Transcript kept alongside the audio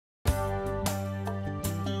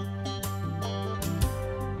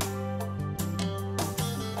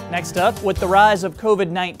Next up, with the rise of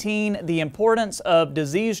COVID-19, the importance of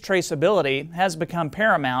disease traceability has become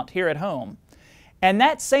paramount here at home. And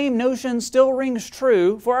that same notion still rings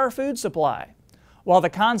true for our food supply. While the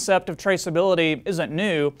concept of traceability isn't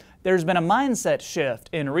new, there's been a mindset shift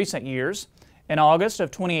in recent years. In August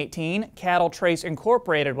of 2018, CattleTrace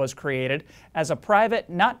Incorporated was created as a private,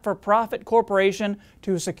 not-for-profit corporation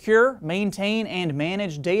to secure, maintain, and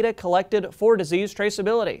manage data collected for disease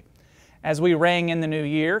traceability. As we rang in the new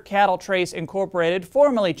year, CattleTrace Incorporated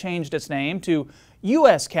formally changed its name to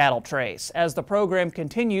U.S. CattleTrace as the program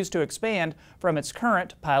continues to expand from its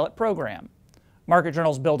current pilot program. Market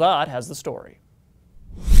Journal's Bill Dodd has the story.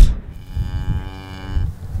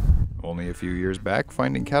 Only a few years back,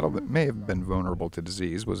 finding cattle that may have been vulnerable to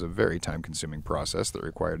disease was a very time-consuming process that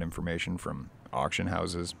required information from auction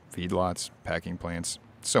houses, feedlots, packing plants,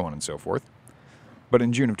 so on and so forth. But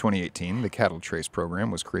in June of 2018, the CattleTrace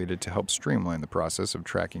program was created to help streamline the process of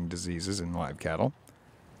tracking diseases in live cattle.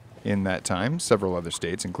 In that time, several other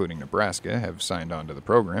states, including Nebraska, have signed on to the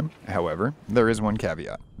program. However, there is one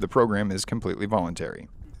caveat. The program is completely voluntary.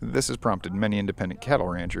 This has prompted many independent cattle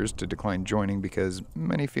ranchers to decline joining because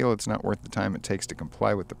many feel it's not worth the time it takes to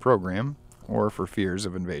comply with the program, or for fears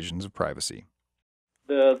of invasions of privacy.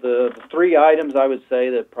 The three items I would say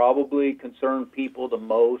that probably concern people the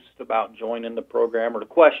most about joining the program, or the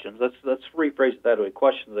questions, let's rephrase it that way,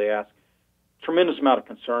 questions they ask. Tremendous amount of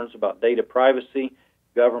concerns about data privacy,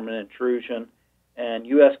 government intrusion, and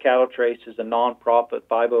U.S. CattleTrace is a nonprofit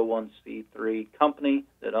 501c3 company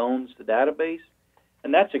that owns the database.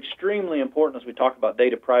 And that's extremely important as we talk about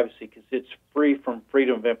data privacy because it's free from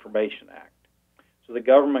Freedom of Information Act. So the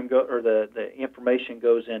government the information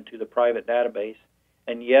goes into the private database.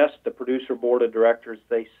 And yes, the producer board of directors,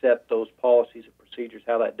 they set those policies and procedures,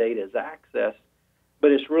 how that data is accessed,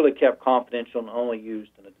 but it's really kept confidential and only used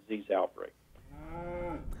in a disease outbreak.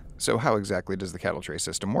 So how exactly does the CattleTrace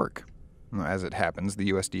system work? Well, as it happens,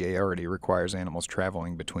 the USDA already requires animals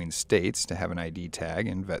traveling between states to have an ID tag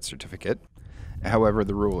and vet certificate. However,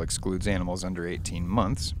 the rule excludes animals under 18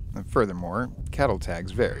 months. Furthermore, cattle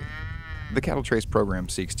tags vary. The CattleTrace program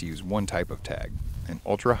seeks to use one type of tag, an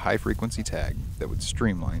ultra-high-frequency tag that would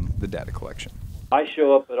streamline the data collection. I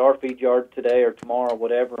show up at our feed yard today or tomorrow,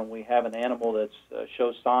 whatever, and we have an animal that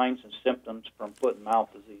shows signs and symptoms from foot and mouth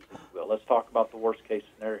disease, if you will. Let's talk about the worst-case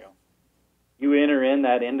scenario. You enter in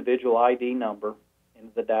that individual ID number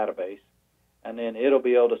into the database, and then it'll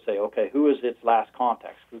be able to say, okay, who is its last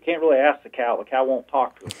contact? We can't really ask the cow. The cow won't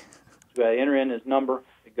talk to us. So I enter in his number,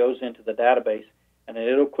 it goes into the database, and then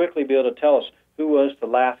it'll quickly be able to tell us who was the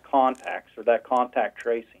last contacts or that contact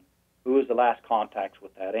tracing. Who was the last contacts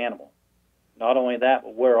with that animal? Not only that,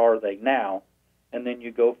 but where are they now? And then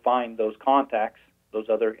you go find those contacts, those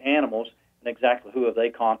other animals, and exactly who have they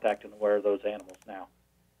contacted and where are those animals now.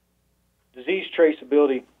 Disease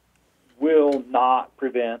traceability will not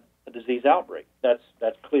prevent a disease outbreak. That's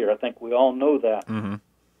clear. I think we all know that. Mm-hmm.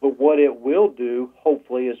 But what it will do,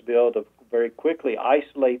 hopefully, is be able to very quickly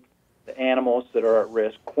isolate the animals that are at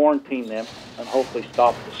risk, quarantine them, and hopefully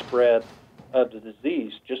stop the spread of the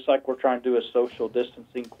disease, just like we're trying to do with social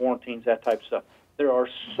distancing, quarantines, that type of stuff. There are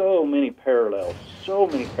so many parallels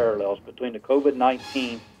between the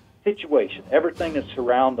COVID-19 situation, everything that's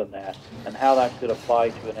surrounding that, and how that could apply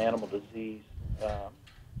to an animal disease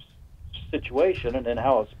situation, and then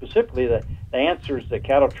how specifically the answers that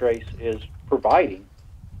CattleTrace is providing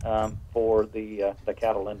for the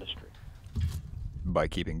cattle industry. By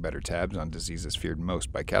keeping better tabs on diseases feared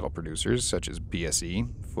most by cattle producers, such as BSE,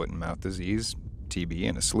 foot and mouth disease, TB,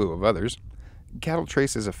 and a slew of others,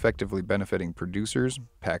 CattleTrace is effectively benefiting producers,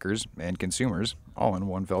 packers, and consumers all in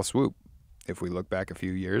one fell swoop. If we look back a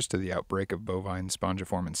few years to the outbreak of bovine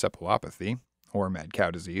spongiform encephalopathy, or mad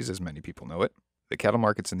cow disease as many people know it, the cattle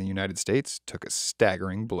markets in the United States took a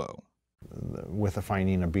staggering blow. With the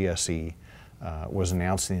finding of BSE was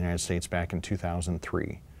announced in the United States back in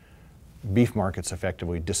 2003. Beef markets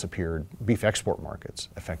effectively disappeared, beef export markets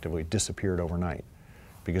effectively disappeared overnight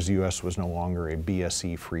because the U.S. was no longer a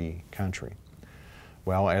BSE-free country.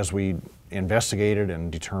 Well, as we investigated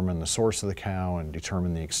and determined the source of the cow and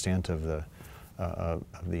determined the extent of the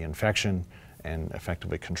infection and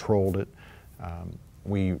effectively controlled it,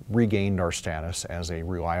 we regained our status as a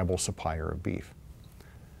reliable supplier of beef.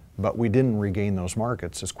 But we didn't regain those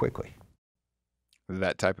markets as quickly.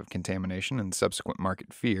 That type of contamination and subsequent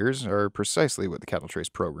market fears are precisely what the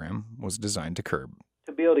CattleTrace program was designed to curb.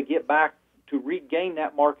 To be able to get back, to regain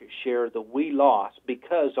that market share that we lost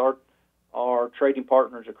because our trading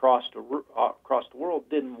partners across the world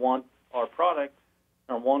didn't want our product,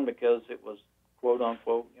 or one, because it was quote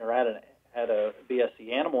unquote, or had had a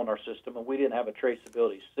BSE animal in our system, and we didn't have a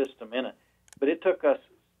traceability system in it. But it took us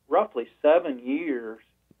roughly 7 years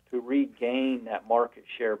to regain that market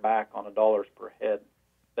share back on a dollars per head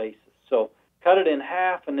basis. So cut it in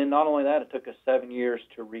half, and then not only that, it took us 7 years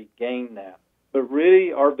to regain that. But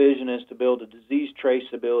really, our vision is to build a disease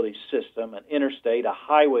traceability system, an interstate, a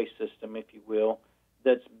highway system, if you will,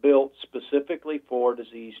 that's built specifically for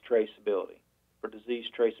disease traceability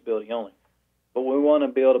only. But we want to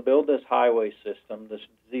be able to build this highway system, this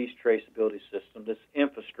disease traceability system, this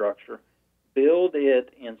infrastructure, build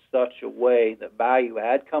it in such a way that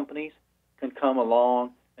value-add companies can come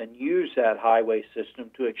along and use that highway system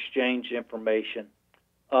to exchange information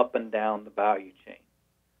up and down the value chain.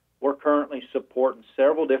 We're currently supporting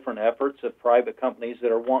several different efforts of private companies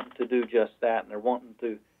that are wanting to do just that, and they're wanting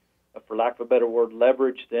to, for lack of a better word,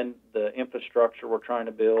 leverage then the infrastructure we're trying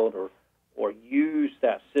to build, or use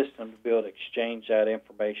that system to be able to exchange that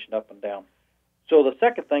information up and down. So the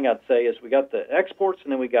second thing I'd say is we got the exports,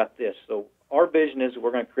 and then we got this. So our vision is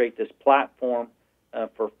we're going to create this platform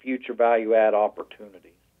for future value-add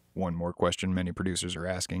opportunities. One more question many producers are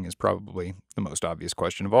asking is probably the most obvious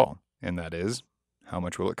question of all, and that is, how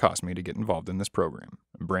much will it cost me to get involved in this program?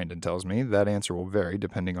 Brandon tells me that answer will vary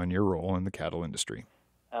depending on your role in the cattle industry.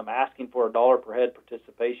 I'm asking for a $1 per head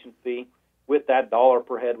participation fee. With that $1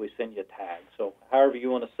 per head, we send you a tag. So however you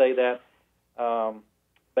want to say that,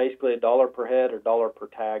 basically $1 per head or $1 per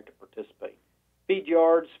tag to participate. Feed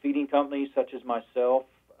yards, feeding companies such as myself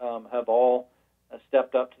have all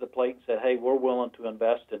stepped up to the plate and said, hey, we're willing to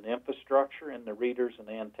invest in infrastructure, in the readers and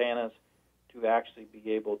the antennas to actually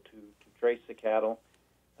be able to trace the cattle.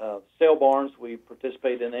 Sale barns, we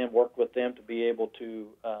participate in them, work with them to be able to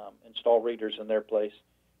install readers in their place.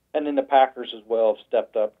 And then the packers as well have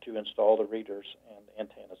stepped up to install the readers and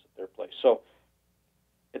antennas at their place. So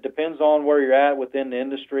it depends on where you're at within the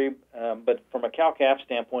industry, but from a cow-calf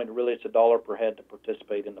standpoint, really it's $1 per head to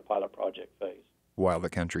participate in the pilot project phase. While the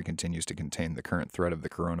country continues to contain the current threat of the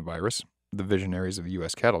coronavirus, the visionaries of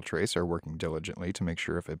U.S. CattleTrace are working diligently to make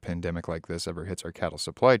sure if a pandemic like this ever hits our cattle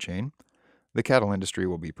supply chain, the cattle industry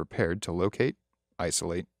will be prepared to locate,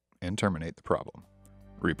 isolate, and terminate the problem.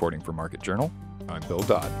 Reporting for Market Journal, I'm Bill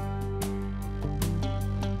Dodd.